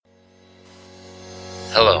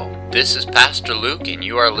Hello, this is Pastor Luke, and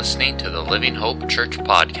you are listening to the Living Hope Church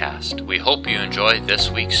podcast. We hope you enjoy this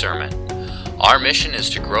week's sermon. Our mission is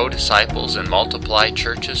to grow disciples and multiply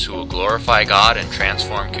churches who will glorify God and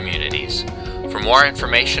transform communities. For more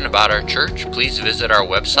information about our church, please visit our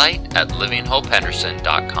website at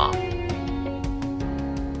livinghopehenderson.com.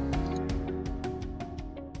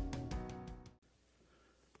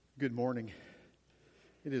 Good morning.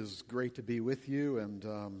 It is great to be with you,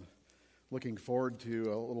 and looking forward to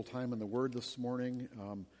a little time in the Word this morning.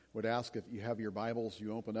 Would ask if you have your Bibles,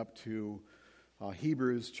 you open up to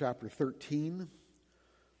Hebrews chapter 13.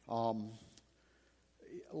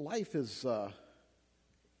 Life is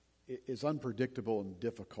unpredictable and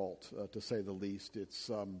difficult, to say the least. It's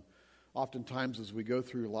oftentimes as we go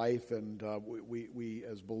through life, and we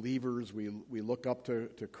as believers, we look up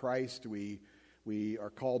to Christ. We are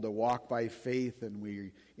called to walk by faith, and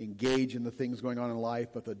we engage in the things going on in life,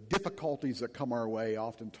 but the difficulties that come our way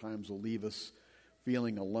oftentimes will leave us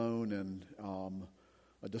feeling alone and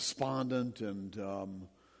despondent and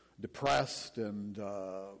depressed and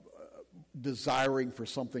desiring for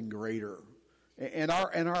something greater. And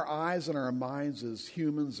our eyes and our minds as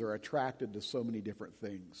humans are attracted to so many different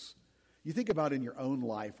things. You think about in your own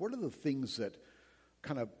life, what are the things that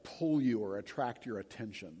kind of pull you or attract your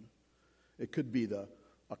attention? It could be a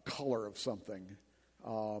color of something.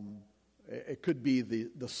 It could be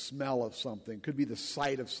the smell of something. It could be the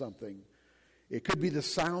sight of something. It could be the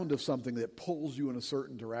sound of something that pulls you in a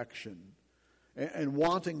certain direction. And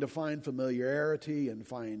wanting to find familiarity and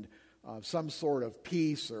find some sort of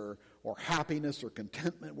peace or happiness or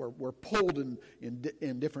contentment, we're pulled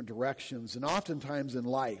in different directions. And oftentimes in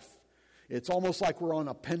life, it's almost like we're on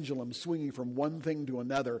a pendulum swinging from one thing to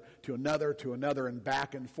another, to another, to another, and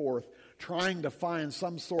back and forth, trying to find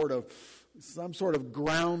some sort of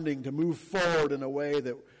grounding to move forward in a way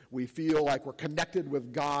that we feel like we're connected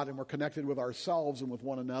with God and we're connected with ourselves and with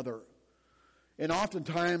one another. And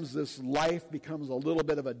oftentimes this life becomes a little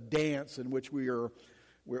bit of a dance in which we're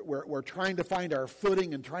trying to find our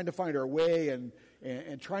footing and trying to find our way and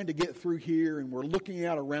trying to get through here, and we're looking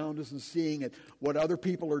out around us and seeing at what other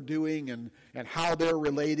people are doing and how they're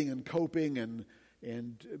relating and coping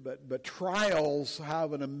but trials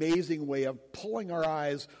have an amazing way of pulling our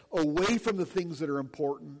eyes away from the things that are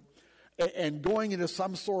important and going into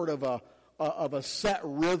some sort of a set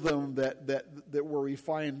rhythm that where we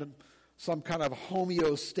find some kind of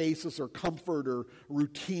homeostasis or comfort or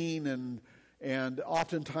routine, and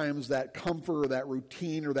oftentimes that comfort or that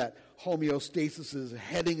routine or that homeostasis is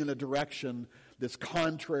heading in a direction that's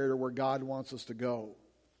contrary to where God wants us to go.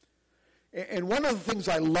 And one of the things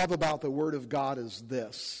I love about the Word of God is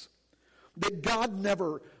this, that God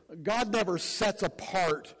never sets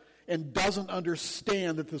apart and doesn't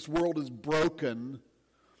understand that this world is broken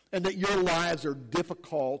and that your lives are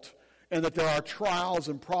difficult and that there are trials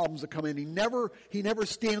and problems that come in. He never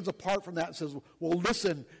stands apart from that and says, well,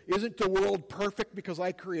 listen, isn't the world perfect because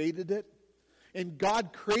I created it? And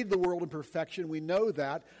God created the world in perfection, we know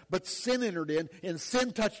that, but sin entered in, and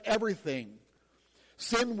sin touched everything.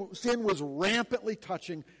 Sin was rampantly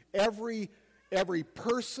touching every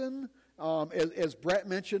person, as Brett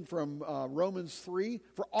mentioned from Romans 3,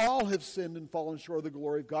 for all have sinned and fallen short of the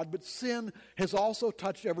glory of God, but sin has also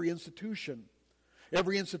touched every institution.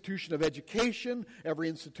 Every institution of education, every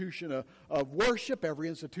institution of worship, every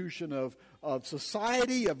institution of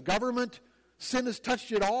society, of government. Sin has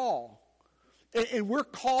touched it all. And we're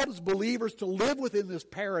called as believers to live within this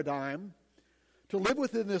paradigm, to live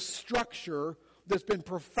within this structure that's been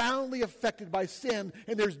profoundly affected by sin,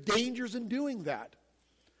 and there's dangers in doing that.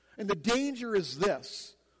 And the danger is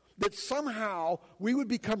this, that somehow we would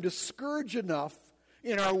become discouraged enough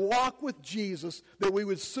in our walk with Jesus that we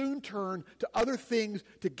would soon turn to other things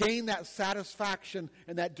to gain that satisfaction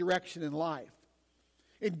and that direction in life.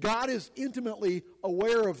 And God is intimately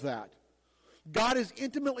aware of that. God is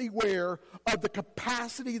intimately aware of the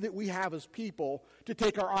capacity that we have as people to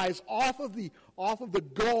take our eyes off of the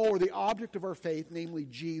goal or the object of our faith, namely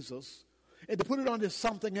Jesus, and to put it onto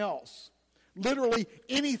something else. Literally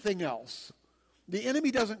anything else. The enemy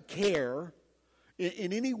doesn't care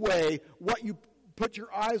in any way what you put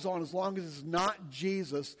your eyes on as long as it's not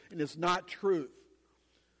Jesus and it's not truth.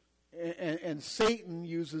 And Satan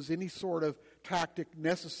uses any sort of tactic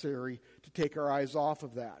necessary to take our eyes off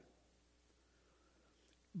of that.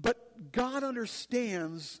 But God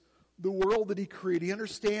understands the world that He created. He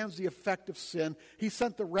understands the effect of sin. He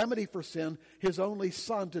sent the remedy for sin, His only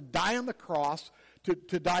Son, to die on the cross,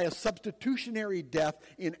 to die a substitutionary death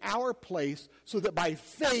in our place, so that by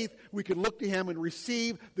faith we can look to Him and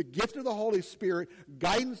receive the gift of the Holy Spirit,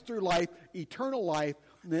 guidance through life, eternal life,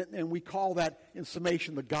 And we call that, in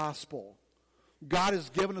summation, the gospel. God has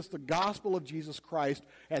given us the gospel of Jesus Christ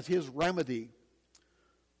as his remedy.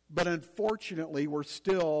 But unfortunately, we're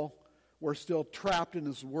still trapped in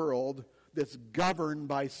this world that's governed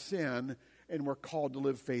by sin, and we're called to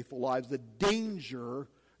live faithful lives. The danger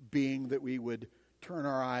being that we would turn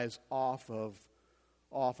our eyes off of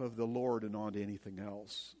the Lord and onto anything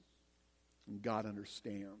else. And God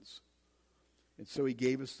understands. And so he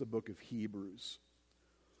gave us the book of Hebrews.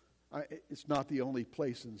 It's not the only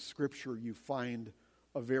place in Scripture you find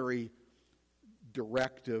a very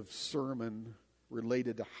directive sermon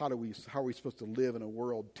related to how are we supposed to live in a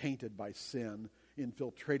world tainted by sin,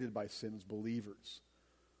 infiltrated by sin as believers.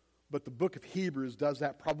 But the book of Hebrews does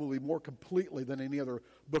that probably more completely than any other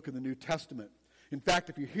book in the New Testament. In fact,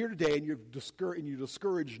 if you're here today and you're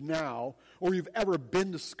discouraged now, or you've ever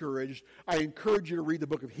been discouraged, I encourage you to read the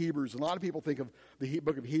book of Hebrews. And a lot of people think of the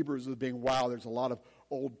book of Hebrews as being, wow, there's a lot of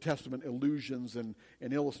Old Testament allusions and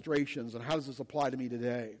illustrations, and how does this apply to me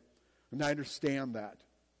today? And I understand that.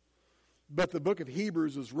 But the book of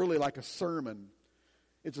Hebrews is really like a sermon.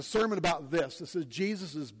 It's a sermon about this. It says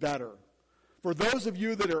Jesus is better. For those of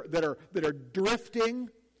you that are drifting,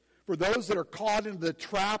 for those that are caught into the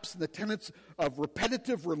traps and the tenets of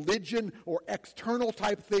repetitive religion or external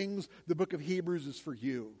type things, the book of Hebrews is for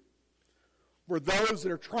you. For those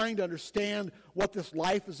that are trying to understand what this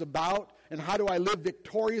life is about and how do I live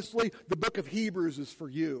victoriously, the book of Hebrews is for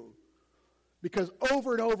you. Because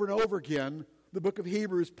over and over and over again, the book of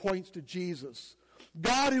Hebrews points to Jesus.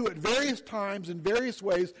 God, who at various times, in various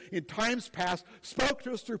ways, in times past, spoke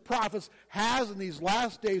to us through prophets, has in these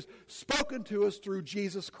last days spoken to us through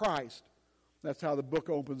Jesus Christ. That's how the book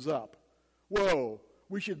opens up. Whoa,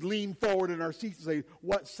 we should lean forward in our seats and say,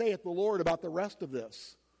 what saith the Lord about the rest of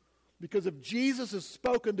this? Because if Jesus has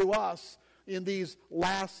spoken to us in these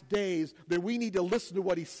last days, then we need to listen to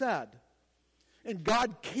what he said. And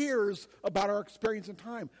God cares about our experience in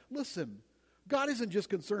time. Listen, God isn't just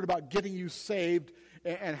concerned about getting you saved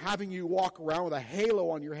and having you walk around with a halo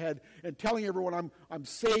on your head and telling everyone, I'm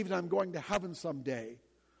saved and I'm going to heaven someday.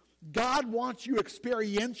 God wants you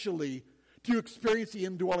experientially to experience the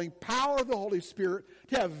indwelling power of the Holy Spirit,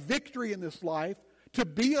 to have victory in this life, to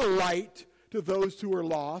be a light to those who are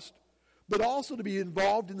lost, but also to be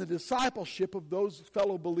involved in the discipleship of those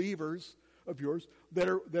fellow believers of yours that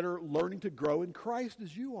are learning to grow in Christ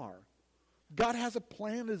as you are. God has a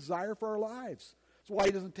plan, a desire for our lives. That's why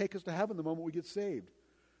he doesn't take us to heaven the moment we get saved.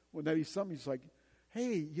 When that be something, he's like,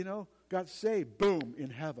 hey, got saved, boom, in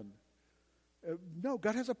heaven. No,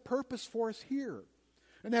 God has a purpose for us here.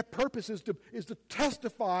 And that purpose is to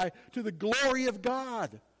testify to the glory of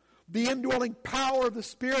God, the indwelling power of the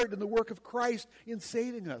Spirit and the work of Christ in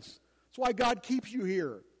saving us. That's why God keeps you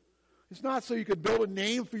here. It's not so you can build a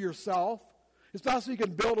name for yourself. It's not so you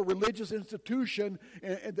can build a religious institution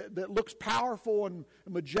that looks powerful and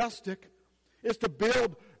majestic. It's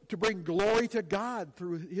to bring glory to God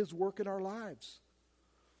through his work in our lives.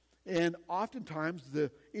 And oftentimes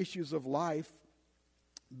the issues of life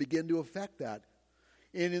begin to affect that.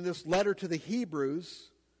 And in this letter to the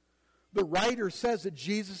Hebrews, the writer says that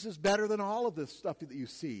Jesus is better than all of this stuff that you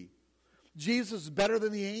see. Jesus is better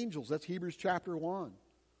than the angels. That's Hebrews chapter 1.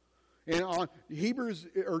 And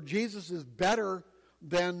Jesus is better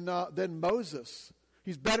than Moses.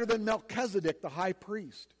 He's better than Melchizedek, the high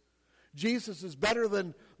priest. Jesus is better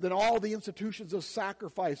than all the institutions of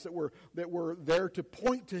sacrifice that were there to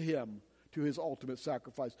point to him, to his ultimate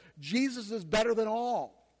sacrifice. Jesus is better than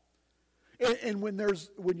all. And when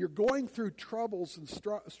you're going through troubles and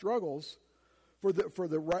struggles for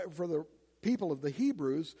the people of the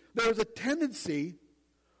Hebrews, there was a tendency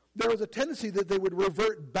that they would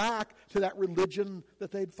revert back to that religion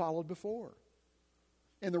that they'd followed before.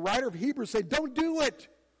 And the writer of Hebrews said, don't do it.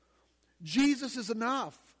 Jesus is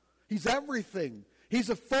enough. He's everything. He's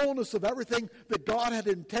the fullness of everything that God had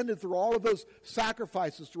intended through all of those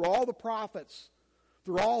sacrifices, through all the prophets,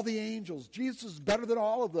 through all the angels. Jesus is better than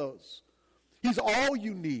all of those. He's all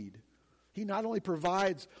you need. He not only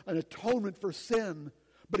provides an atonement for sin,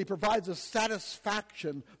 but he provides a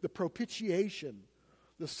satisfaction, the propitiation,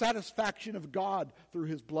 the satisfaction of God through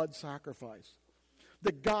his blood sacrifice.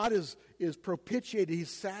 That God is propitiated.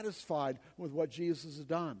 He's satisfied with what Jesus has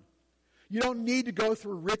done. You don't need to go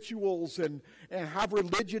through rituals and have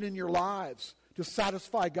religion in your lives to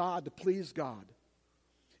satisfy God, to please God.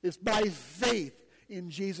 It's by faith in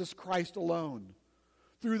Jesus Christ alone,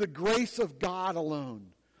 through the grace of God alone,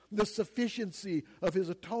 the sufficiency of his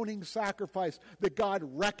atoning sacrifice, that God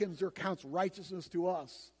reckons or counts righteousness to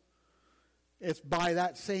us. It's by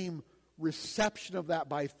that same reception of that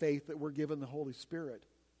by faith that we're given the Holy Spirit.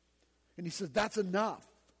 And he says that's enough.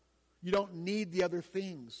 You don't need the other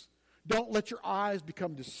things. Don't let your eyes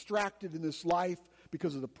become distracted in this life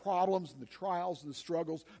because of the problems and the trials and the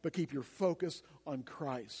struggles, but keep your focus on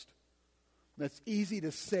Christ. That's easy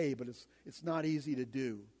to say, but it's not easy to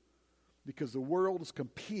do, because the world is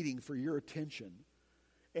competing for your attention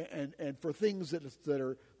and for things that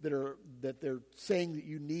they're saying that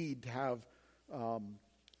you need to have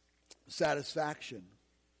satisfaction.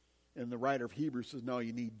 And the writer of Hebrews says, no,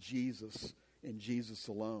 you need Jesus and Jesus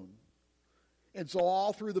alone. And so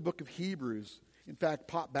all through the book of Hebrews, in fact,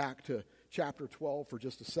 pop back to chapter 12 for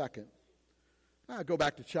just a second. Go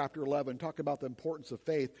back to chapter 11, talk about the importance of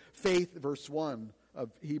faith. Faith, verse 1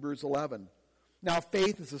 of Hebrews 11. Now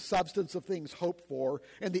faith is the substance of things hoped for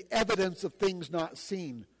and the evidence of things not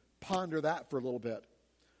seen. Ponder that for a little bit.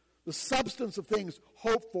 The substance of things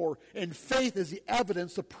hoped for, and faith is the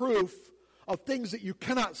evidence, the proof of things that you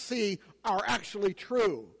cannot see are actually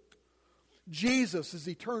true. Jesus is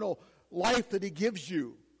eternal life that he gives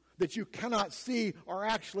you, that you cannot see are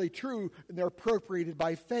actually true, and they're appropriated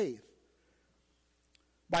by faith.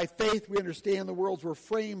 By faith we understand the worlds were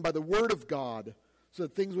framed by the word of God, so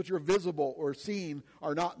that things which are visible or seen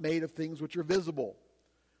are not made of things which are visible.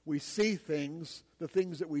 We see things, the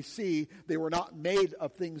things that we see, they were not made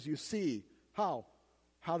of things you see. How?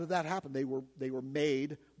 How did that happen? They were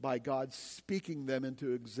made by God speaking them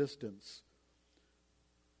into existence.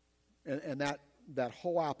 And that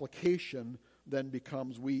whole application then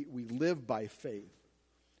becomes we live by faith.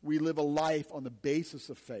 We live a life on the basis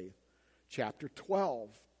of faith. Chapter 12.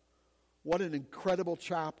 What an incredible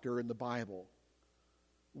chapter in the Bible.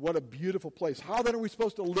 What a beautiful place. How then are we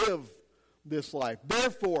supposed to live this life?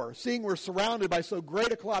 Therefore, seeing we're surrounded by so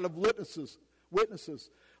great a cloud of witnesses,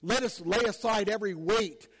 let us lay aside every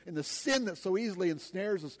weight and the sin that so easily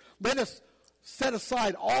ensnares us. Let us set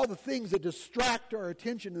aside all the things that distract our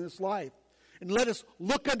attention in this life. And let us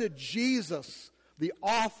look unto Jesus, the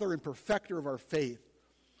author and perfecter of our faith,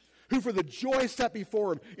 who for the joy set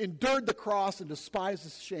before him endured the cross and despised the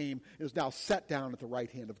shame, and is now set down at the right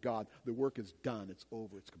hand of God. The work is done. It's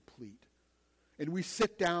over. It's complete. And we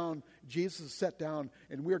sit down, Jesus is set down,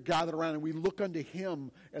 and we're gathered around, and we look unto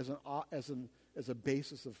him as a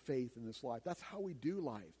basis of faith in this life. That's how we do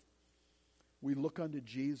life. We look unto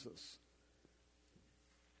Jesus.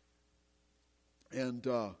 And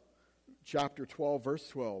chapter 12, verse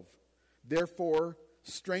 12. Therefore,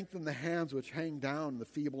 strengthen the hands which hang down and the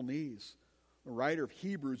feeble knees. The writer of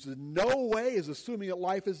Hebrews in no way is assuming that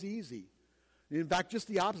life is easy. In fact, just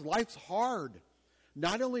the opposite. Life's hard.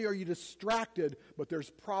 Not only are you distracted, but there's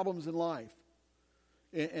problems in life.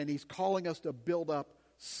 And he's calling us to build up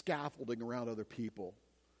scaffolding around other people.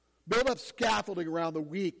 Build up scaffolding around the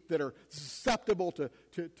weak that are susceptible to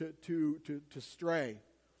stray.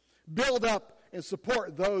 Build up and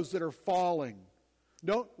support those that are falling.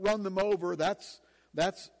 Don't run them over. That's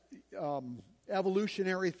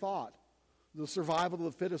evolutionary thought. The survival of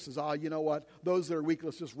the fittest is, you know what? Those that are weak,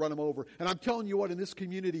 let's just run them over. And I'm telling you what, in this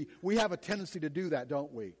community, we have a tendency to do that,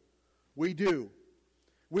 don't we? We do.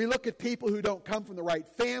 We look at people who don't come from the right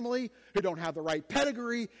family, who don't have the right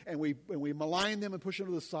pedigree, and we malign them and push them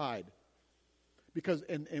to the side. Because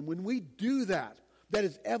and when we do that, that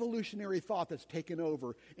is evolutionary thought that's taken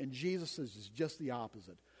over, and Jesus says it's just the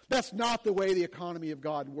opposite. That's not the way the economy of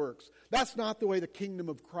God works. That's not the way the kingdom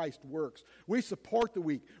of Christ works. We support the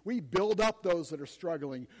weak. We build up those that are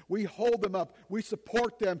struggling. We hold them up. We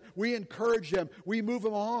support them. We encourage them. We move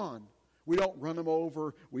them on. We don't run them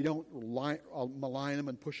over. We don't malign them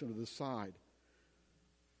and push them to the side.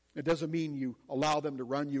 It doesn't mean you allow them to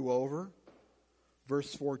run you over.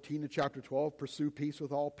 Verse 14 of chapter 12, pursue peace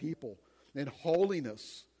with all people and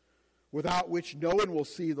holiness, without which no one will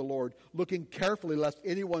see the Lord, looking carefully lest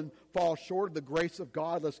anyone fall short of the grace of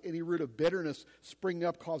God, lest any root of bitterness spring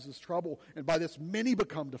up causes trouble, and by this many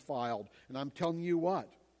become defiled. And I'm telling you what,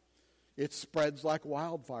 it spreads like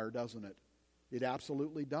wildfire, doesn't it? It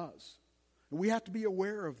absolutely does. And we have to be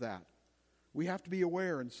aware of that. We have to be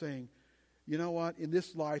aware and saying, you know what, in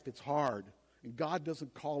this life it's hard, and God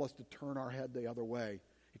doesn't call us to turn our head the other way.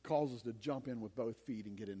 He calls us to jump in with both feet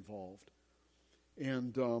and get involved.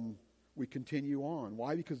 And we continue on.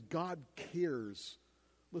 Why? Because God cares.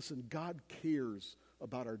 Listen, God cares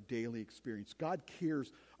about our daily experience. God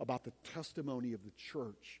cares about the testimony of the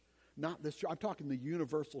church. Not this church. I'm talking the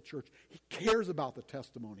universal church. He cares about the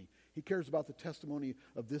testimony. He cares about the testimony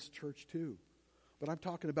of this church too. But I'm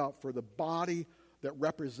talking about for the body that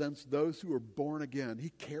represents those who are born again. He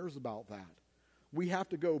cares about that. We have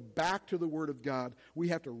to go back to the Word of God. We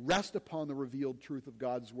have to rest upon the revealed truth of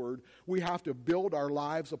God's Word. We have to build our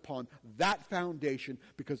lives upon that foundation,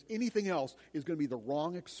 because anything else is going to be the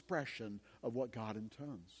wrong expression of what God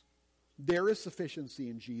intends. There is sufficiency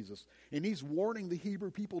in Jesus. And he's warning the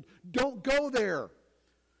Hebrew people, don't go there.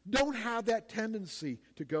 Don't have that tendency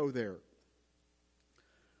to go there.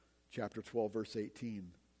 Chapter 12, verse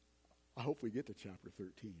 18. I hope we get to chapter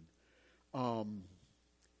 13.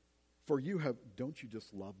 For you have, don't you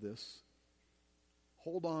just love this?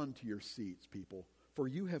 Hold on to your seats, people. For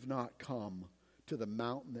you have not come to the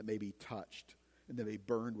mountain that may be touched and that may be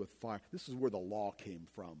burned with fire. This is where the law came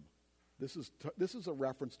from. This is a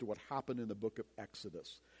reference to what happened in the book of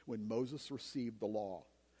Exodus when Moses received the law.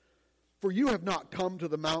 For you have not come to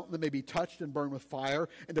the mountain that may be touched and burned with fire,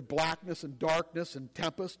 and to blackness and darkness and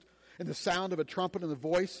tempest, and the sound of a trumpet and the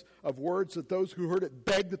voice of words, that those who heard it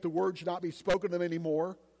begged that the word should not be spoken to them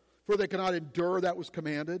anymore, for they cannot endure that was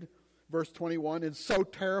commanded. Verse 21, and so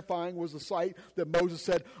terrifying was the sight that Moses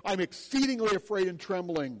said, I'm exceedingly afraid and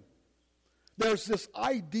trembling. There's this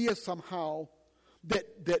idea somehow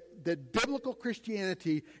that biblical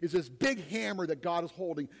Christianity is this big hammer that God is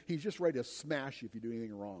holding. He's just ready to smash you if you do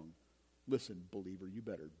anything wrong. Listen, believer, you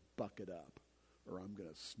better buck it up, or I'm going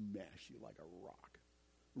to smash you like a rock.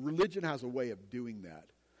 Religion has a way of doing that.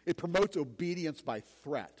 It promotes obedience by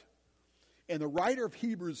threat. And the writer of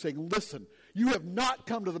Hebrews is saying, listen, you have not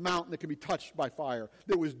come to the mountain that can be touched by fire,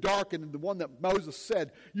 that was darkened, and the one that Moses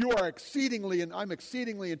said, you are exceedingly, and I'm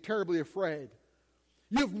exceedingly and terribly afraid.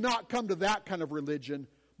 You have not come to that kind of religion,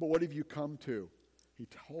 but what have you come to? He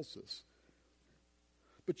tells us.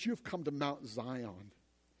 But you've come to Mount Zion,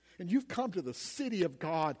 and you've come to the city of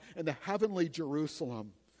God and the heavenly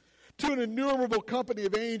Jerusalem, to an innumerable company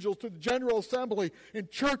of angels, to the general assembly and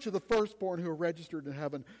church of the firstborn who are registered in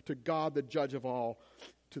heaven, to God the judge of all,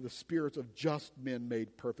 to the spirits of just men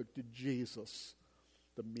made perfect, to Jesus,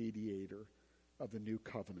 the mediator of the new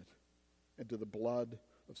covenant, and to the blood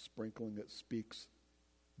of sprinkling that speaks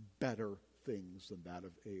better things than that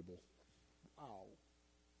of Abel. Wow.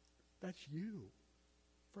 That's you.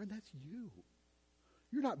 Friend, that's you.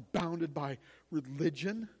 You're not bounded by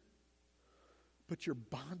religion, but you're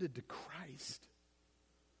bonded to Christ.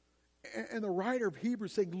 And the writer of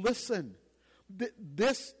Hebrews saying, listen,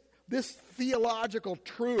 this theological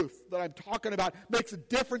truth that I'm talking about makes a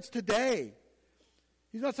difference today.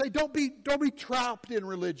 He's not saying don't be trapped in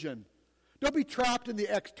religion. Don't be trapped in the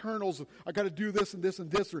externals of, I got to do this and this and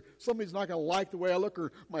this, or somebody's not going to like the way I look,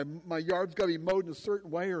 or my yard's got to be mowed in a certain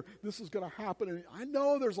way, or this is going to happen. And I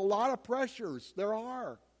know there's a lot of pressures. There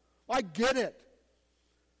are. I get it.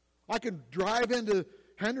 I can drive into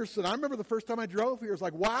Henderson. I remember the first time I drove here, it was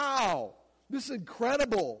like, wow, this is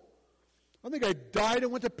incredible. I think I died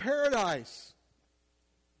and went to paradise.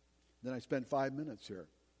 Then I spent 5 minutes here,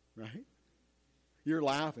 right? You're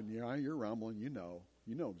laughing, you're rumbling, you know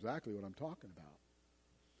exactly what I'm talking about.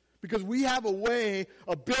 Because we have a way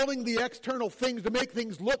of building the external things to make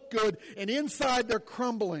things look good, and inside they're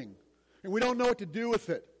crumbling, and we don't know what to do with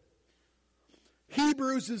it.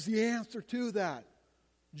 Hebrews is the answer to that.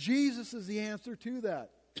 Jesus is the answer to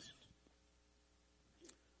that.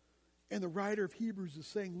 And the writer of Hebrews is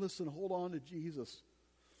saying, listen, hold on to Jesus.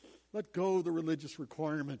 Let go of the religious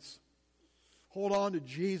requirements. Hold on to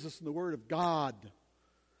Jesus and the Word of God.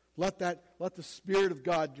 Let the Spirit of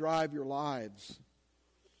God drive your lives.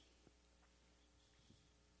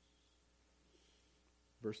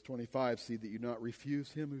 Verse 25, see that you not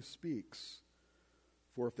refuse him who speaks.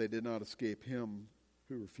 For if they did not escape him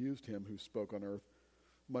who refused him who spoke on earth,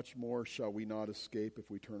 much more shall we not escape if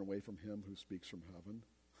we turn away from him who speaks from heaven.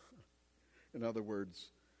 In other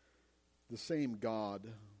words, the same God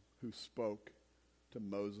who spoke to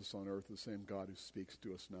Moses on earth, the same God who speaks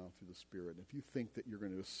to us now through the Spirit. And if you think that you're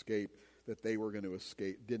going to escape, that they were going to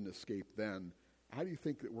escape, didn't escape then, how do you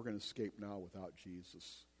think that we're going to escape now without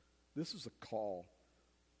Jesus? This is a call.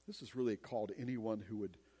 This is really a call to anyone who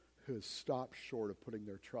has stopped short of putting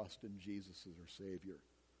their trust in Jesus as their Savior.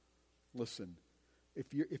 Listen,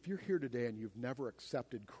 if you're here today and you've never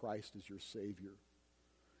accepted Christ as your Savior,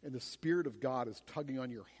 and the Spirit of God is tugging on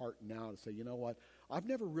your heart now to say, you know what, I've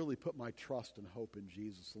never really put my trust and hope in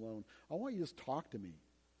Jesus alone. I want you to just talk to me.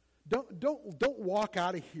 Don't walk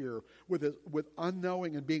out of here with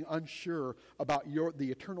unknowing and being unsure about the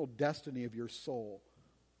eternal destiny of your soul.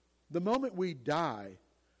 The moment we die,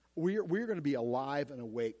 we're going to be alive and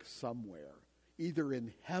awake somewhere, either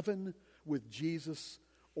in heaven with Jesus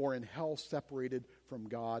or in hell separated from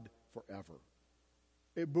God forever.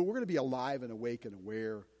 But we're going to be alive and awake and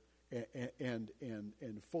aware and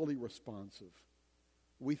fully responsive.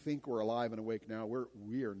 We think we're alive and awake now.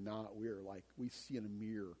 We are not. We are like we see in a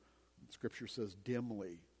mirror. Scripture says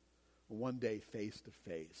dimly, one day face to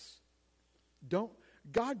face.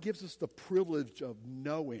 God gives us the privilege of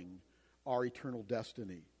knowing our eternal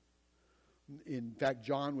destiny. In fact,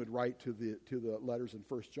 John would write to the letters in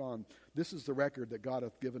 1 John, this is the record that God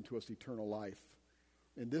hath given to us eternal life.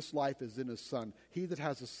 And this life is in his Son. He that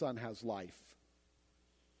has a Son has life.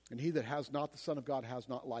 And he that has not the Son of God has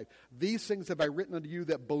not life. These things have I written unto you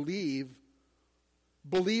that believe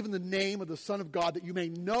in the name of the Son of God, that you may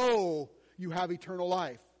know you have eternal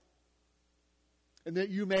life. And that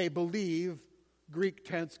you may believe, Greek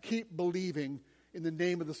tense, keep believing in the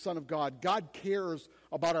name of the Son of God. God cares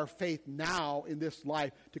about our faith now in this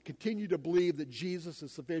life to continue to believe that Jesus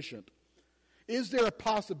is sufficient. Is there a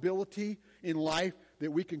possibility in life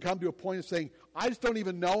that we can come to a point of saying, I just don't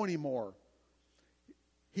even know anymore?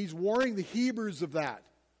 He's warning the Hebrews of that.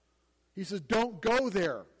 He says, don't go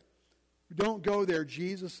there. Don't go there.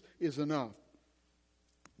 Jesus is enough.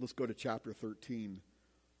 Let's go to chapter 13.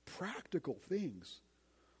 Practical things.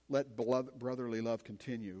 Let brotherly love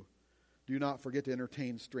continue. Do not forget to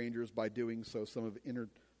entertain strangers. By doing so, some have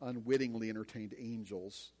unwittingly entertained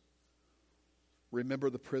angels. Remember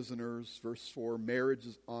the prisoners. Verse 4, marriage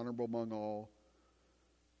is honorable among all.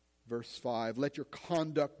 Verse 5, let your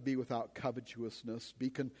conduct be without covetousness. Be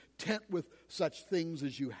content with such things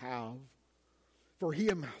as you have. For he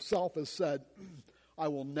himself has said, I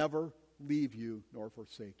will never leave you nor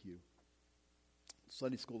forsake you.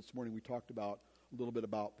 Sunday school this morning we talked about a little bit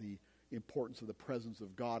about the importance of the presence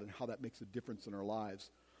of God and how that makes a difference in our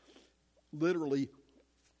lives. Literally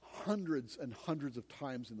hundreds and hundreds of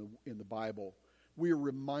times in the Bible, we are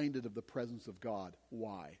reminded of the presence of God.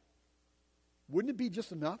 Why? Wouldn't it be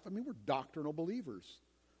just enough? I mean, we're doctrinal believers.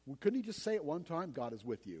 Couldn't he just say at one time, God is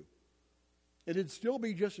with you? And it'd still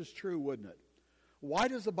be just as true, wouldn't it? Why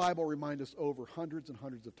does the Bible remind us over hundreds and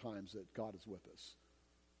hundreds of times that God is with us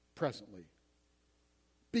presently?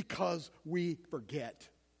 Because we forget.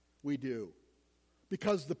 We do.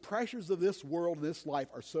 Because the pressures of this world and this life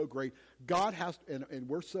are so great, God has, and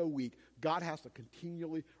we're so weak, God has to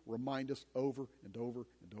continually remind us over and over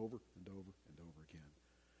and over and over and over again.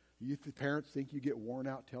 You parents think you get worn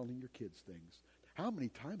out telling your kids things. How many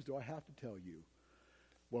times do I have to tell you?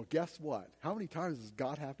 Well, guess what? How many times does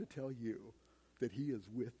God have to tell you that he is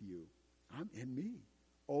with you? I'm in me.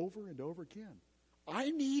 Over and over again.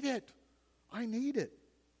 I need it. I need it.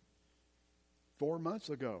 4 months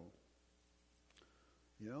ago,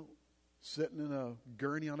 sitting in a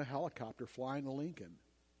gurney on a helicopter flying to Lincoln.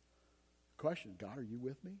 Question, God, are you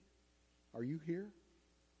with me? Are you here?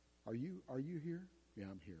 Are you here? Yeah,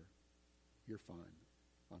 I'm here. You're fine.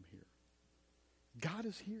 I'm here. God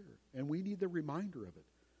is here, and we need the reminder of it.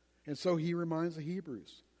 And so he reminds the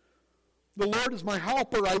Hebrews, the Lord is my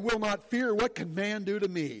helper, I will not fear. What can man do to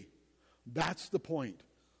me? That's the point.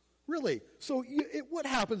 Really. So what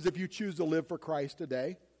happens if you choose to live for Christ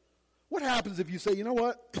today? What happens if you say, you know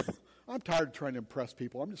what? I'm tired of trying to impress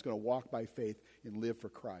people. I'm just going to walk by faith and live for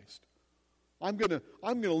Christ. I'm going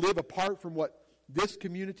to live apart from what this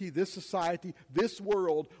community, this society, this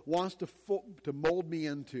world wants to mold me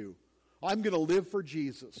into. I'm going to live for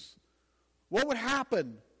Jesus. What would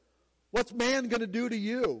happen? What's man going to do to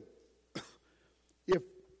you?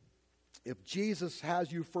 If Jesus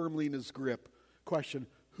has you firmly in his grip, question,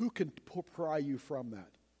 who can pry you from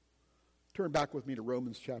that? Turn back with me to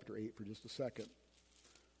Romans chapter 8 for just a second.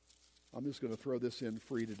 I'm just going to throw this in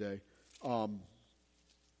free today.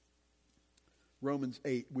 Romans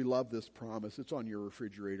 8, we love this promise. It's on your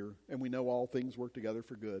refrigerator. And we know all things work together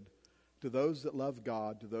for good. To those that love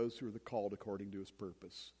God, to those who are the called according to his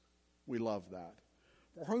purpose. We love that.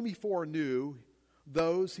 For whom he foreknew,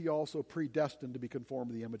 those he also predestined to be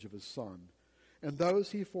conformed to the image of his Son. And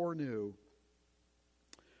those he foreknew,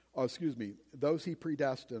 those he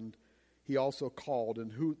predestined, he also called.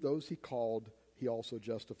 And those he called, he also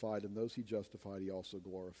justified. And those he justified, he also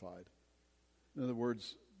glorified. In other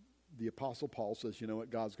words, the Apostle Paul says, you know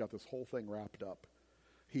what, God's got this whole thing wrapped up.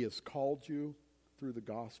 He has called you through the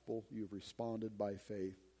gospel. You've responded by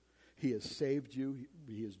faith. He has saved you.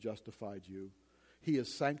 He has justified you. He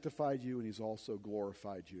has sanctified you, and he's also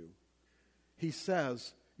glorified you. He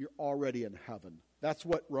says you're already in heaven. That's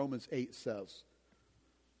what Romans 8 says.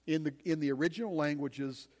 In the original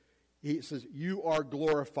languages, he says you are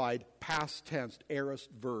glorified, past tense, aorist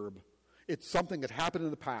verb. It's something that happened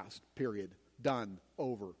in the past, period. Done,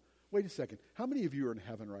 over. Wait a second. How many of you are in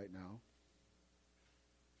heaven right now?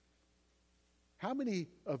 How many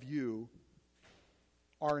of you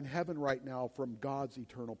are in heaven right now from God's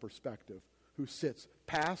eternal perspective, who sits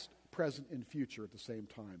past, present, and future at the same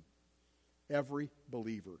time? Every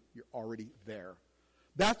believer, you're already there.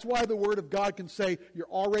 That's why the Word of God can say you're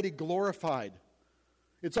already glorified.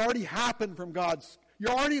 It's already happened from God's.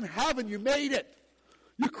 You're already in heaven. You made it.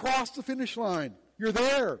 You crossed the finish line. You're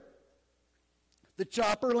there. The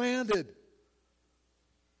chopper landed.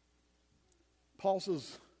 Paul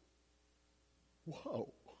says,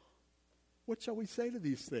 whoa, what shall we say to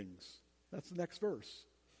these things? That's the next verse.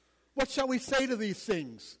 What shall we say to these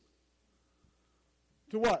things?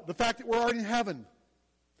 To what? The fact that we're already in heaven.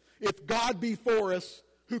 If God be for us,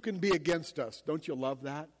 who can be against us? Don't you love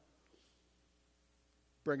that?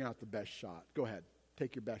 Bring out the best shot. Go ahead.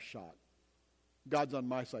 Take your best shot. God's on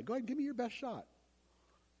my side. Go ahead and give me your best shot.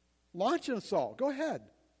 Launch an assault. Go ahead.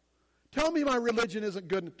 Tell me my religion isn't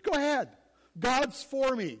good. Go ahead. God's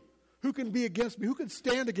for me. Who can be against me? Who can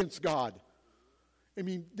stand against God? I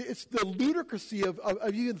mean, it's the ludicrousy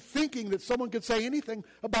of even thinking that someone could say anything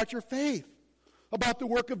about your faith, about the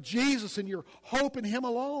work of Jesus and your hope in Him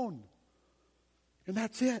alone. And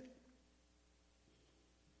that's it.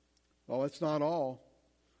 Well, that's not all.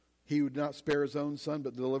 He would not spare His own Son,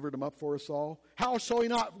 but delivered Him up for us all. How shall He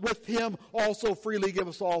not with Him also freely give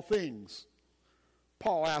us all things?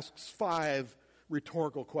 Paul asks 5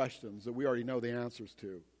 rhetorical questions that we already know the answers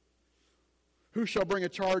to. Who shall bring a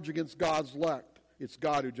charge against God's elect? It's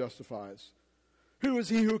God who justifies. Who is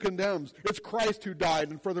he who condemns? It's Christ who died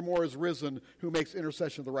and furthermore is risen, who makes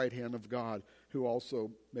intercession at the right hand of God, who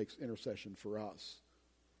also makes intercession for us.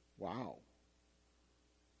 Wow.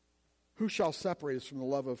 Who shall separate us from the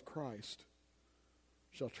love of Christ?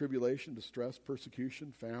 Shall tribulation, distress,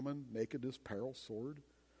 persecution, famine, nakedness, peril, sword?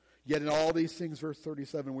 Yet in all these things, verse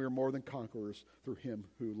 37, we are more than conquerors through Him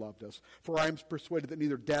who loved us. For I am persuaded that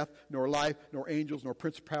neither death, nor life, nor angels, nor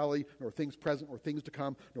principality, nor things present, nor things to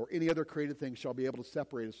come, nor any other created thing shall be able to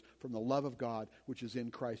separate us from the love of God, which is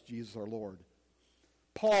in Christ Jesus our Lord.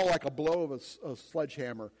 Paul, like a blow of a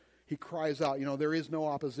sledgehammer, he cries out, there is no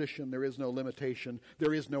opposition, there is no limitation,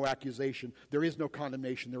 there is no accusation, there is no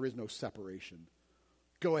condemnation, there is no separation.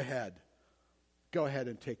 Go ahead. Go ahead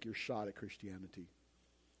and take your shot at Christianity.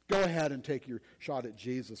 Go ahead and take your shot at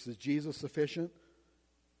Jesus. Is Jesus sufficient?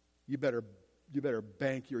 You better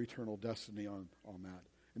bank your eternal destiny on that.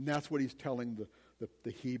 And that's what he's telling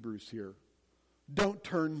the Hebrews here. Don't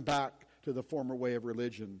turn back to the former way of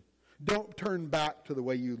religion. Don't turn back to the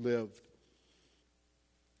way you lived.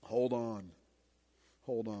 Hold on.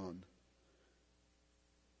 Hold on.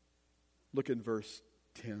 Look in verse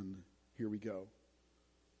 10. Here we go.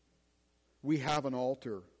 We have an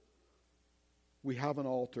altar. We have an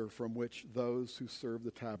altar from which those who serve the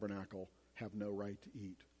tabernacle have no right to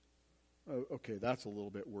eat. Oh, okay, that's a little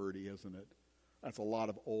bit wordy, isn't it? That's a lot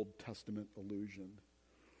of Old Testament allusion.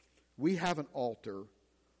 We have an altar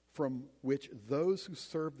from which those who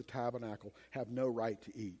serve the tabernacle have no right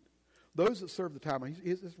to eat. Those that serve the tabernacle,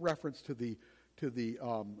 is reference to the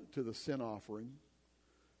sin offering,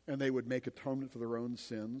 and they would make atonement for their own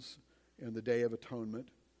sins in the Day of Atonement.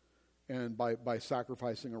 And by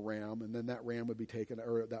sacrificing a ram, and then that ram would be taken,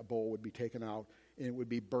 or that bull would be taken out, and it would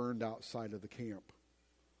be burned outside of the camp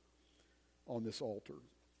on this altar.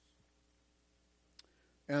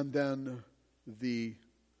 And then the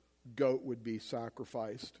goat would be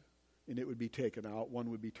sacrificed, and it would be taken out. One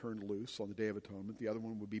would be turned loose on the Day of Atonement. The other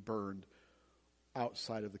one would be burned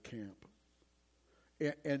outside of the camp.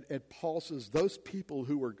 And Paul says those people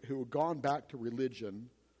who have gone back to religion,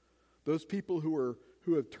 those people who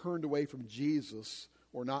have turned away from Jesus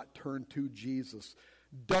or not turned to Jesus,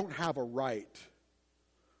 don't have a right.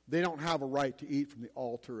 They don't have a right to eat from the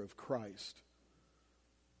altar of Christ.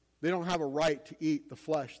 They don't have a right to eat the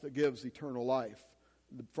flesh that gives eternal life,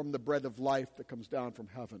 from the bread of life that comes down from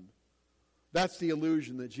heaven. That's the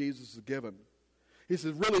illusion that Jesus has given. He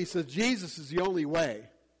says Jesus is the only way.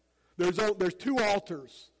 There's 2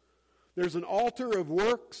 altars. There's an altar of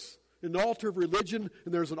works, an altar of religion,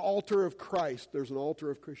 and there's an altar of Christ. There's an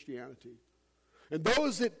altar of Christianity. And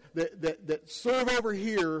those that serve over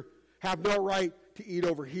here have no right to eat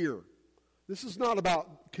over here. This is not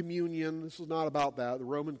about communion. This is not about that. The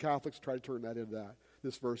Roman Catholics try to turn that into that,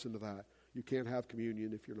 this verse into that. You can't have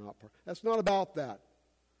communion if you're not part. That's not about that.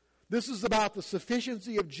 This is about the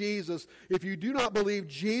sufficiency of Jesus. If you do not believe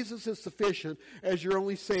Jesus is sufficient as your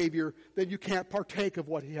only Savior, then you can't partake of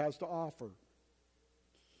what He has to offer.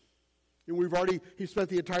 And he spent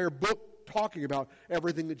the entire book talking about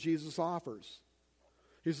everything that Jesus offers.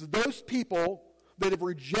 He says those people that have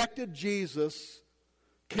rejected Jesus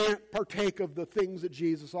can't partake of the things that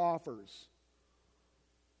Jesus offers.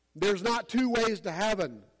 There's not 2 ways to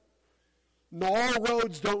heaven. And all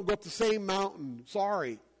roads don't go up the same mountain.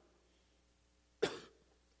 Sorry.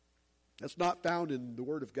 That's not found in the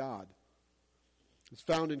Word of God. It's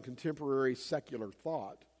found in contemporary secular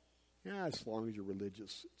thought. Yeah, as long as you're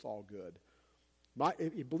religious, it's all good.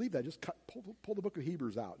 If you believe that, just pull the book of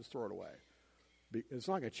Hebrews out. Just throw it away. It's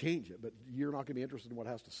not going to change it, but you're not going to be interested in what it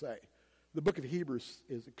has to say. The book of Hebrews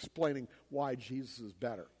is explaining why Jesus is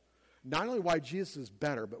better. Not only why Jesus is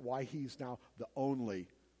better, but why he's now the only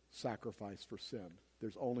sacrifice for sin.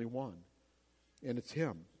 There's only one, and it's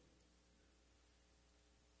him.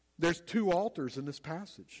 There's two altars in this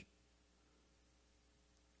passage.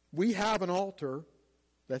 We have an altar,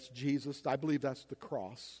 that's Jesus. I believe that's the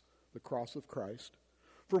cross of Christ,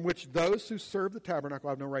 from which those who serve the tabernacle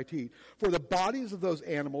have no right to eat. For the bodies of those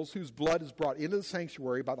animals whose blood is brought into the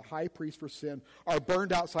sanctuary by the high priest for sin are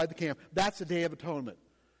burned outside the camp. That's the Day of Atonement.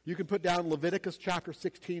 You can put down Leviticus chapter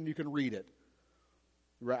 16, you can read it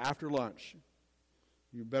after lunch.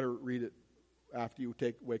 You better read it after you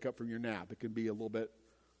wake up from your nap. It can be a little bit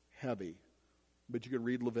heavy. But you can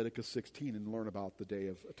read Leviticus 16 and learn about the Day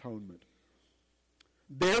of Atonement.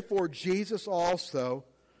 Therefore, Jesus also,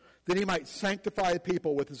 that he might sanctify the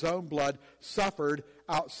people with his own blood, suffered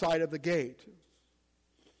outside of the gate.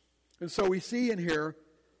 And so we see in here,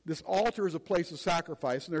 this altar is a place of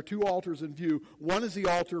sacrifice, and there are two altars in view. One is the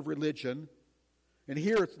altar of religion, and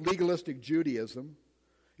here it's legalistic Judaism.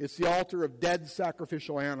 It's the altar of dead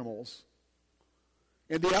sacrificial animals.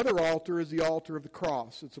 And the other altar is the altar of the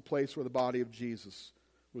cross. It's a place where the body of Jesus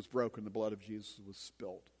was broken, the blood of Jesus was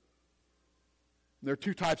spilt. And there are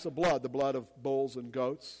two types of blood, the blood of bulls and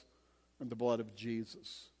goats and the blood of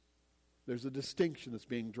Jesus. There's a distinction that's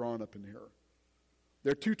being drawn up in here.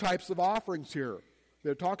 There are two types of offerings here.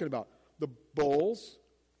 They're talking about the bulls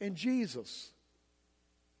and Jesus.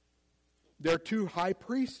 There are two high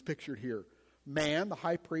priests pictured here. Man, the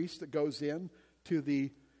high priest that goes into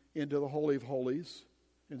the Holy of Holies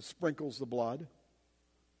and sprinkles the blood.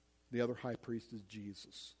 The other high priest is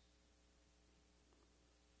Jesus.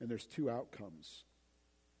 And there's two outcomes.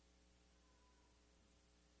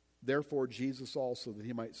 Therefore, Jesus also, that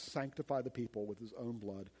he might sanctify the people with his own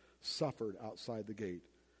blood, suffered outside the gate.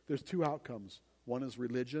 There's two outcomes. One is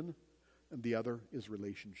religion, and the other is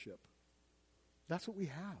relationship. That's what we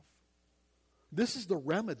have. This is the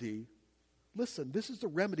remedy. Listen, this is the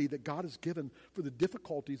remedy that God has given for the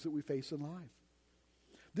difficulties that we face in life.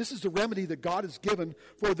 This is the remedy that God has given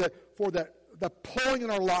for the pulling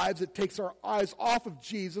in our lives that takes our eyes off of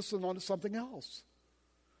Jesus and onto something else.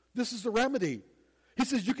 This is the remedy. He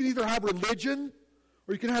says you can either have religion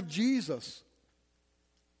or you can have Jesus.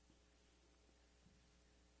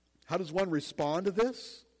 How does one respond to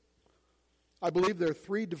this? I believe there are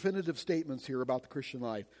three definitive statements here about the Christian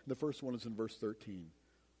life. And the first one is in verse 13.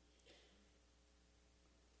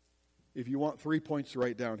 If you want 3 points to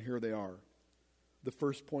write down, here they are. The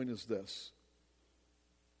first point is this.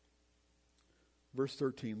 Verse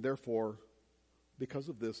 13, therefore, because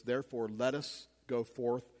of this, therefore, let us go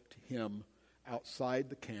forth to him outside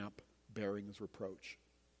the camp, bearing his reproach.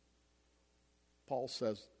 Paul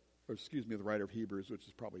says, the writer of Hebrews, which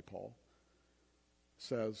is probably Paul,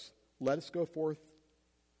 says, let us go forth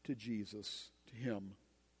to Jesus, to him,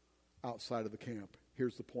 outside of the camp.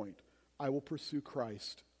 Here's the point. I will pursue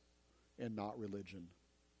Christ and not religion.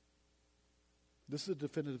 This is a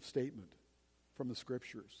definitive statement from the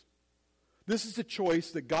Scriptures. This is a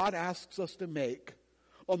choice that God asks us to make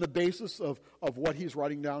on the basis of what he's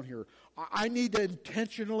writing down here. I need to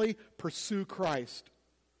intentionally pursue Christ.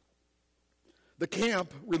 The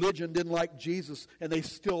camp religion didn't like Jesus, and they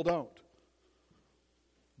still don't.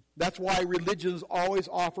 That's why religion is always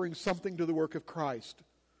offering something to the work of Christ.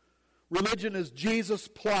 Religion is Jesus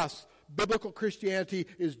plus. Biblical Christianity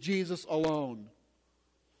is Jesus alone.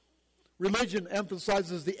 Religion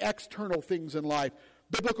emphasizes the external things in life.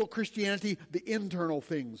 Biblical Christianity, the internal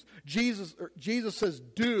things. Jesus says,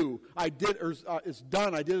 do, I did, or it's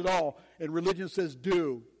done, I did it all. And religion says,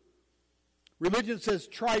 do. Religion says,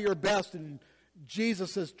 try your best, and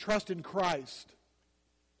Jesus says, trust in Christ.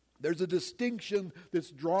 There's a distinction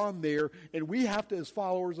that's drawn there, and we have to, as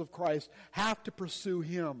followers of Christ, have to pursue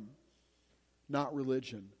him, not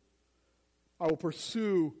religion. I will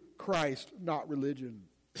pursue Christ, not religion.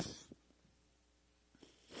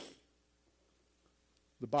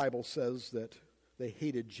 The Bible says that they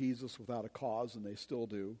hated Jesus without a cause, and they still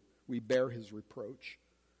do. We bear his reproach.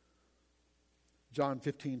 John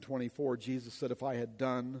 15:24, Jesus said, if I had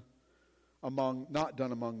not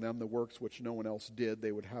done among them the works which no one else did,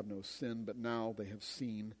 they would have no sin, but now they have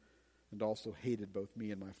seen and also hated both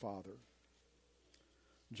me and my Father.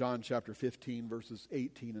 John chapter 15, verses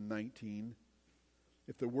 18 and 19,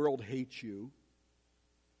 if the world hates you,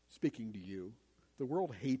 speaking to you, if the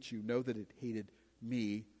world hates you, know that it hated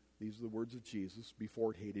me, these are the words of Jesus,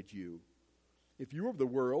 before it hated you. If you were of the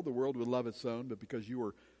world would love its own, but because you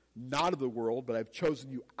are not of the world, but I've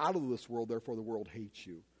chosen you out of this world, therefore the world hates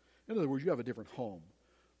you. In other words, you have a different home.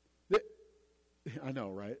 I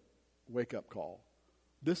know, right? Wake up call.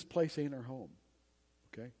 This place ain't our home.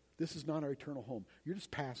 Okay? This is not our eternal home. You're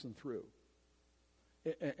just passing through.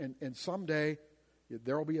 And someday,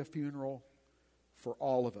 there will be a funeral for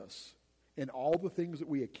all of us. And all the things that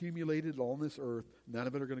we accumulated on this earth, none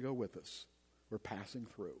of it are going to go with us. We're passing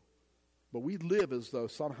through. But we live as though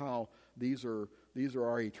somehow these are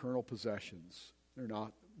our eternal possessions. They're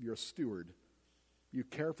not. You're a steward. You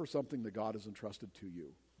care for something that God has entrusted to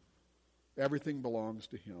you. Everything belongs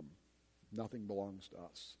to Him. Nothing belongs to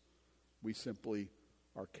us. We simply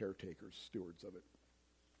are caretakers, stewards of it.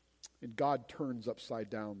 And God turns upside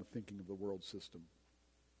down the thinking of the world system.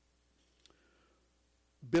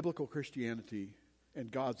 Biblical Christianity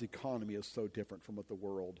and God's economy is so different from what the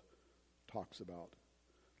world talks about.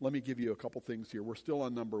 Let me give you a couple things here. We're still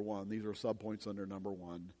on number 1. These are subpoints under number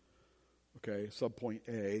 1. Okay, subpoint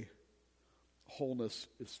A, wholeness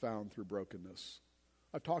is found through brokenness.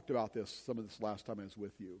 I've talked about some of this last time I was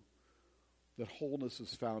with you, that wholeness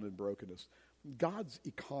is found in brokenness. God's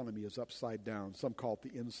economy is upside down. Some call it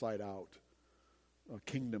the inside out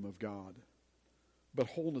kingdom of God. But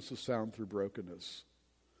wholeness is found through brokenness.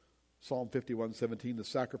 Psalm 51:17, the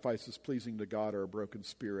sacrifices pleasing to God are a broken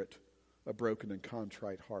spirit, a broken and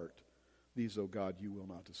contrite heart. These, O God, you will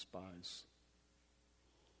not despise.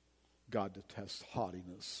 God detests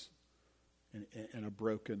haughtiness, and a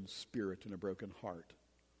broken spirit and a broken heart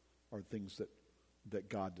are things that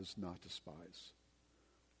God does not despise.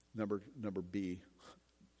 Number B,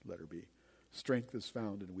 letter B, strength is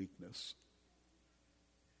found in weakness.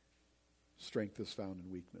 Strength is found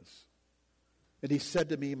in weakness. And he said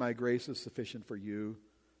to me, my grace is sufficient for you,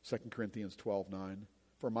 2 Corinthians 12:9.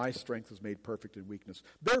 For my strength is made perfect in weakness.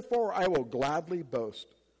 Therefore I will gladly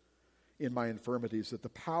boast in my infirmities, that the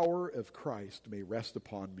power of Christ may rest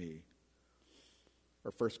upon me.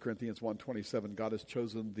 Or 1 Corinthians 1:27, God has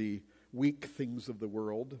chosen the weak things of the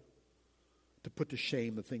world to put to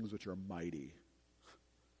shame the things which are mighty.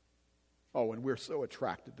 Oh, and we're so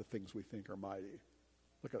attracted to things we think are mighty.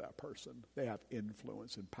 Look at that person. They have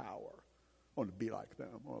influence and power. I want to be like them.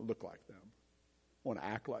 I want to look like them. I want to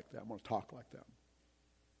act like them. I want to talk like them.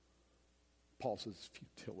 Paul says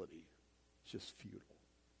futility. It's just futile.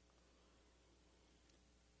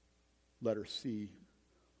 Letter C,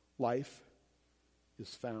 life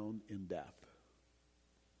is found in death.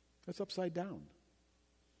 That's upside down.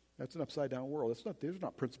 That's an upside down world. These are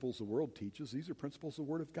not principles the world teaches. These are principles the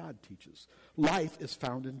Word of God teaches. Life is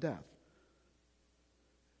found in death.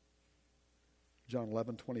 John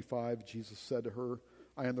 11:25, Jesus said to her,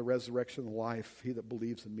 I am the resurrection and life. He that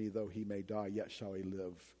believes in me, though he may die, yet shall he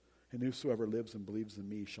live. And whosoever lives and believes in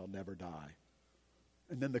me shall never die.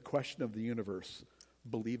 And then the question of the universe,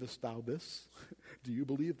 believest thou this? Do you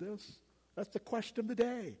believe this? That's the question of the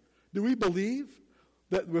day. Do we believe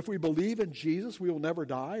that if we believe in Jesus, we will never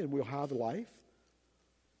die and we'll have life?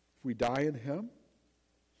 If we die in Him?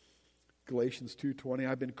 Galatians 2:20,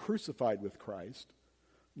 I've been crucified with Christ.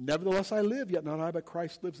 Nevertheless I live, yet not I, but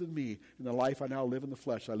Christ lives in me. In the life I now live in the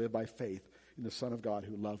flesh, I live by faith in the Son of God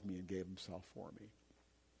who loved me and gave Himself for me.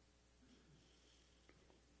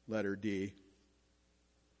 Letter D,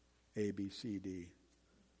 A, B, C, D.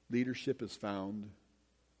 Leadership is found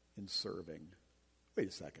in serving. Wait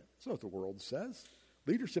a second. That's not what the world says.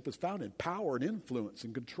 Leadership is found in power and influence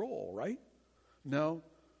and control, right? No,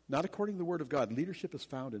 not according to the Word of God. Leadership is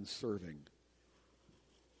found in serving.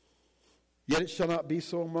 Yet it shall not be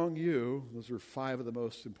so among you. Those are 5 of the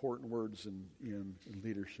most important words in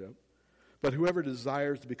leadership. But whoever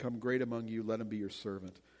desires to become great among you, let him be your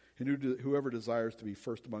servant. And whoever desires to be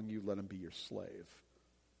first among you, let him be your slave.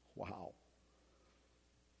 Wow.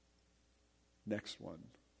 Next one.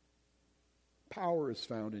 Power is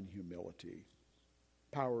found in humility.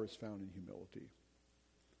 Power is found in humility.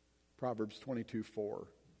 Proverbs 22:4.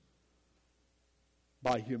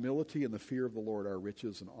 By humility and the fear of the Lord are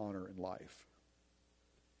riches and honor in life.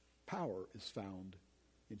 Power is found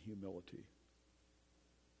in humility.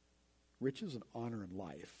 Riches and honor in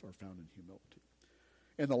life are found in humility.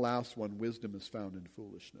 And the last one, wisdom is found in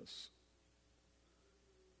foolishness.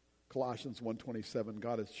 Colossians 1:27,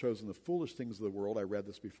 God has chosen the foolish things of the world, I read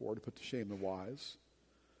this before, to put to shame the wise.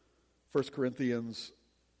 1 Corinthians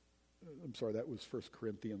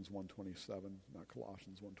 1:27, not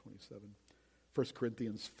Colossians 1:27. 1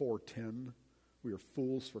 Corinthians 4:10, we are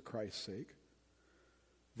fools for Christ's sake.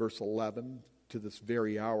 Verse 11, to this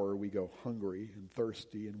very hour we go hungry and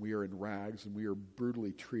thirsty, and we are in rags, and we are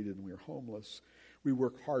brutally treated, and we are homeless. We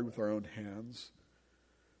work hard with our own hands.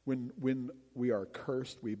 When we are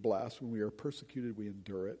cursed, we bless. When we are persecuted, we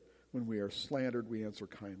endure it. When we are slandered, we answer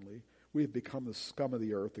kindly. We have become the scum of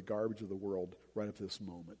the earth, the garbage of the world, right up to this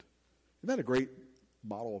moment. Isn't that a great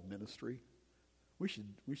model of ministry? We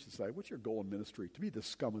should say, what's your goal in ministry? To be the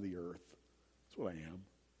scum of the earth. That's what I am.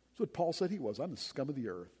 That's what Paul said he was. I'm the scum of the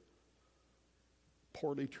earth.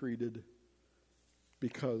 Poorly treated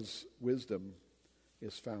because wisdom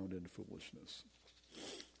is found in foolishness.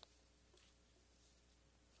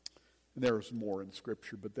 And there's more in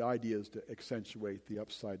Scripture, but the idea is to accentuate the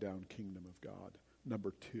upside-down kingdom of God.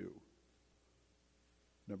 Number two.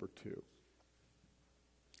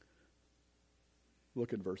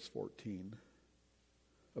 Look in verse 14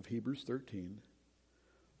 of Hebrews 13.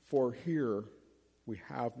 For here we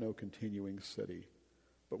have no continuing city,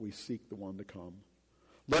 but we seek the one to come.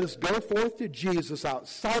 Let us go forth to Jesus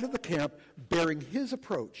outside of the camp, bearing his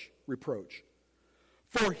reproach.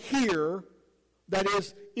 For here, that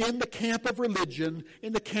is, in the camp of religion,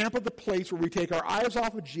 in the camp of the place where we take our eyes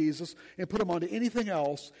off of Jesus and put them onto anything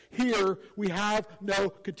else, here we have no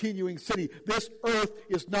continuing city. This earth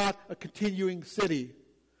is not a continuing city.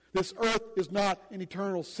 This earth is not an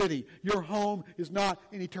eternal city. Your home is not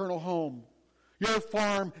an eternal home. Your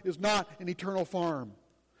farm is not an eternal farm.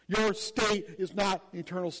 Your state is not an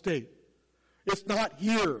eternal state. It's not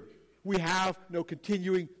here. We have no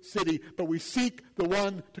continuing city, but we seek the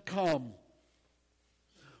one to come.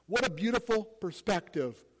 What a beautiful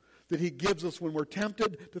perspective that he gives us when we're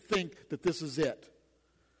tempted to think that this is it.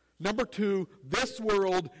 Number two, this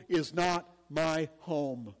world is not my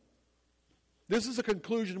home. This is a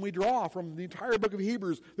conclusion we draw from the entire book of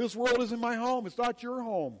Hebrews. This world isn't my home. It's not your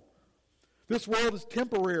home. This world is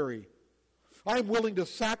temporary. I'm willing to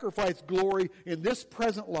sacrifice glory in this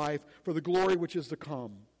present life for the glory which is to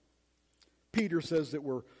come. Peter says that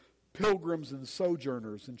we're pilgrims and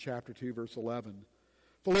sojourners in chapter 2, verse 11.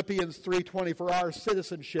 Philippians 3:20, for our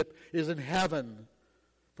citizenship is in heaven,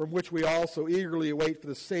 from which we also eagerly await for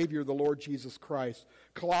the Savior, the Lord Jesus Christ.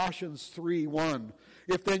 Colossians 3:1,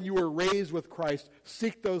 if then you were raised with Christ,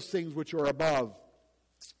 seek those things which are above,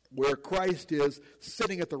 where Christ is,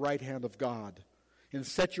 sitting at the right hand of God. And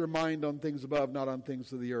set your mind on things above, not on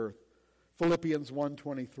things of the earth. Philippians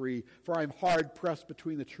 1:23, for I am hard pressed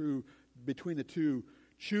between the two,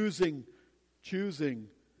 choosing,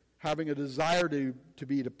 having a desire to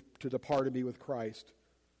depart and be with Christ,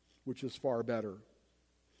 which is far better.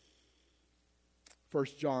 1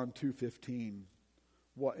 John 2:15,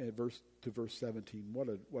 verse 17.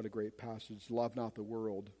 What a great passage. Love not the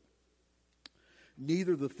world,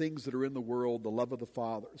 neither the things that are in the world, the love of the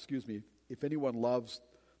Father. If anyone loves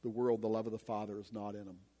the world, the love of the Father is not in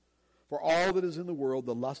him. For all that is in the world,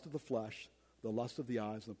 the lust of the flesh, the lust of the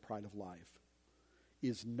eyes, and the pride of life,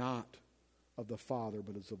 is not of the Father,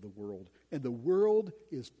 but is of the world. And the world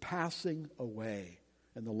is passing away,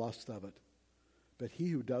 and the lust of it. But he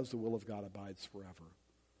who does the will of God abides forever.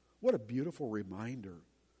 What a beautiful reminder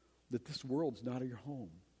that this world's not your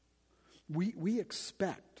home. We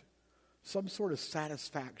expect some sort of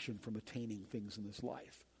satisfaction from attaining things in this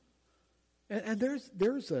life. And there's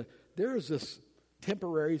this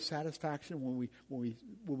temporary satisfaction when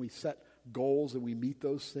we set goals and we meet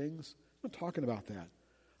those things. I'm not talking about that.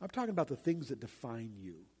 I'm talking about the things that define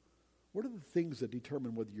you. What are the things that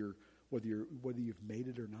determine whether you've made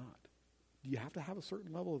it or not? Do you have to have a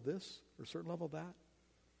certain level of this or a certain level of that?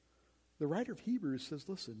 The writer of Hebrews says,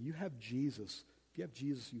 listen, you have Jesus. If you have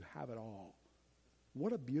Jesus, you have it all.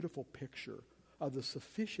 What a beautiful picture of the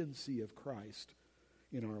sufficiency of Christ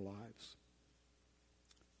in our lives.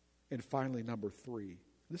 And finally, number 3.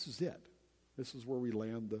 This is it. This is where we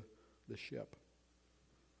land the ship.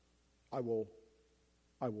 I will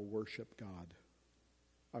worship God.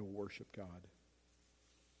 I will worship God.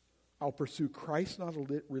 I'll pursue Christ, not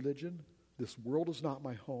a religion. This world is not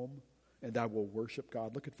my home, and I will worship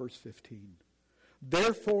God. Look at verse 15.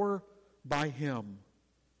 Therefore, by him,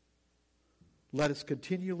 let us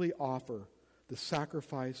continually offer the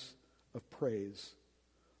sacrifice of praise,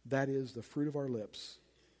 that is, the fruit of our lips,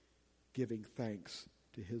 giving thanks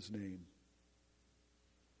to his name.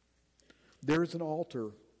 There is an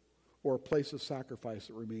altar or a place of sacrifice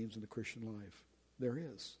that remains in the Christian life. There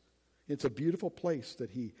is. It's a beautiful place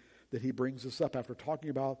that he brings us up after talking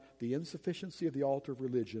about the insufficiency of the altar of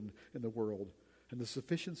religion in the world and the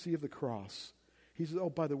sufficiency of the cross. He says, oh,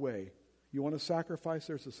 by the way, you want a sacrifice?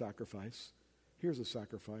 There's a sacrifice. Here's a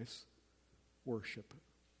sacrifice. Worship.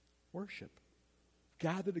 Worship.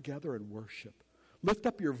 Gather together and worship. Lift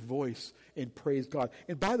up your voice and praise God.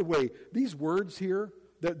 And by the way, these words here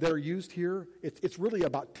that are used here, it's really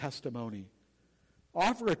about testimony.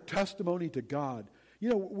 Offer a testimony to God. You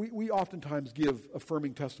know, we oftentimes give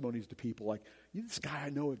affirming testimonies to people like, this guy,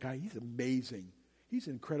 I know a guy, he's amazing. He's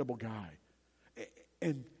an incredible guy.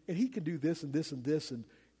 And he can do this and this and this. And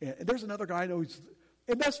there's another guy I know,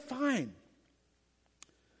 and that's fine.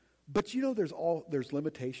 But you know there's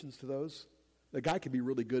limitations to those. The guy can be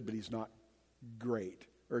really good, but he's not great.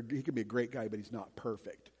 Or he can be a great guy, but he's not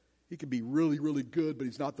perfect. He can be really, really good, but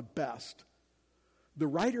he's not the best. The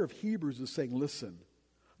writer of Hebrews is saying, listen,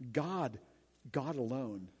 God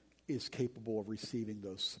alone is capable of receiving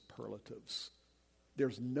those superlatives.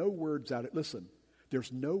 There's no words out of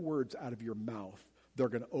your mouth that are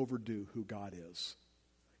going to overdo who God is.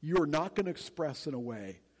 You're not going to express in a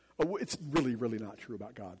way, oh, it's really, really not true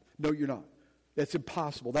about God. No, you're not. It's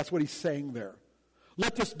impossible. That's what he's saying there.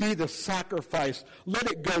 Let this be the sacrifice. Let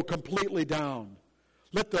it go completely down.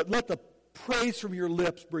 Let the praise from your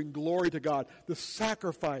lips bring glory to God. The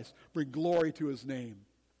sacrifice bring glory to his name.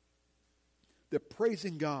 They're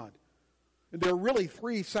praising God. And there are really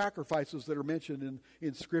 3 sacrifices that are mentioned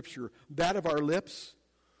in Scripture. That of our lips,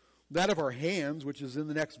 that of our hands, which is in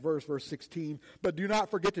the next verse, verse 16. But do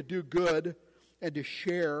not forget to do good and to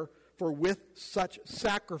share, for with such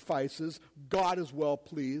sacrifices God is well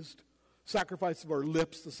pleased. Sacrifice of our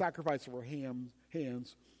lips, the sacrifice of our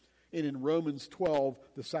hands. And in Romans 12,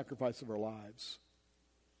 the sacrifice of our lives.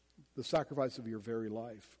 The sacrifice of your very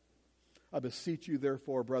life. I beseech you,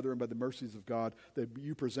 therefore, brethren, by the mercies of God, that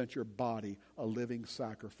you present your body a living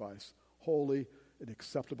sacrifice, holy and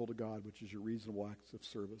acceptable to God, which is your reasonable acts of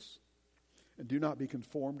service. And do not be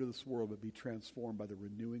conformed to this world, but be transformed by the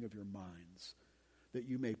renewing of your minds, that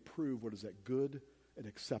you may prove what is that good and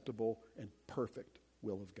acceptable and perfect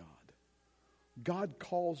will of God. God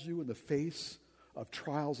calls you in the face of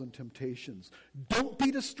trials and temptations. Don't be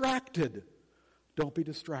distracted. Don't be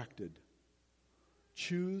distracted.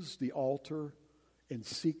 Choose the altar and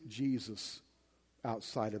seek Jesus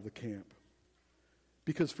outside of the camp.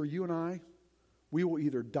 Because for you and I, we will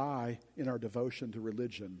either die in our devotion to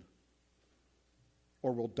religion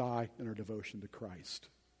or we'll die in our devotion to Christ.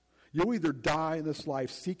 You'll either die in this life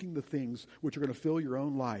seeking the things which are going to fill your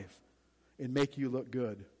own life and make you look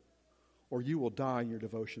good, or you will die in your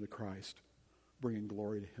devotion to Christ, bringing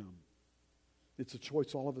glory to him. It's a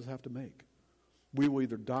choice all of us have to make. We will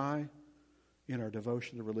either die in our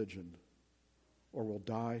devotion to religion, or we'll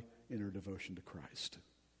die in our devotion to Christ.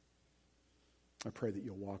 I pray that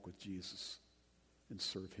you'll walk with Jesus and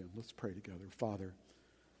serve him. Let's pray together. Father,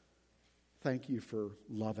 thank you for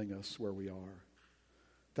loving us where we are.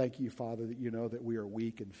 Thank you, Father, that you know that we are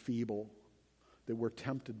weak and feeble, that we're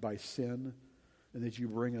tempted by sin, and that you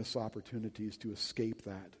bring us opportunities to escape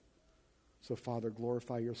that. So, Father,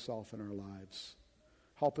 glorify yourself in our lives.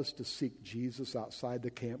 Help us to seek Jesus outside the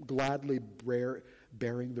camp, gladly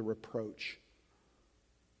bearing the reproach,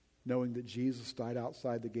 knowing that Jesus died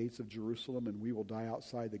outside the gates of Jerusalem, and we will die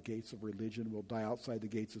outside the gates of religion. We'll die outside the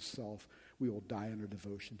gates of self. We will die in our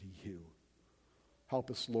devotion to you.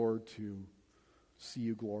 Help us, Lord, to see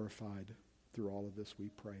you glorified through all of this, we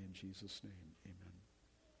pray in Jesus' name. Amen.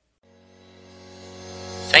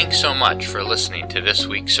 Thanks so much for listening to this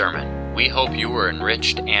week's sermon. We hope you were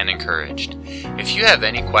enriched and encouraged. If you have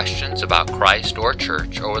any questions about Christ or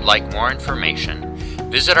church or would like more information,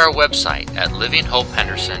 visit our website at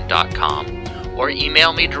livinghopehenderson.com or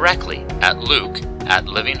email me directly at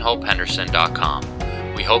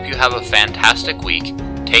luke@livinghopehenderson.com. We hope you have a fantastic week.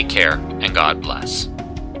 Take care and God bless.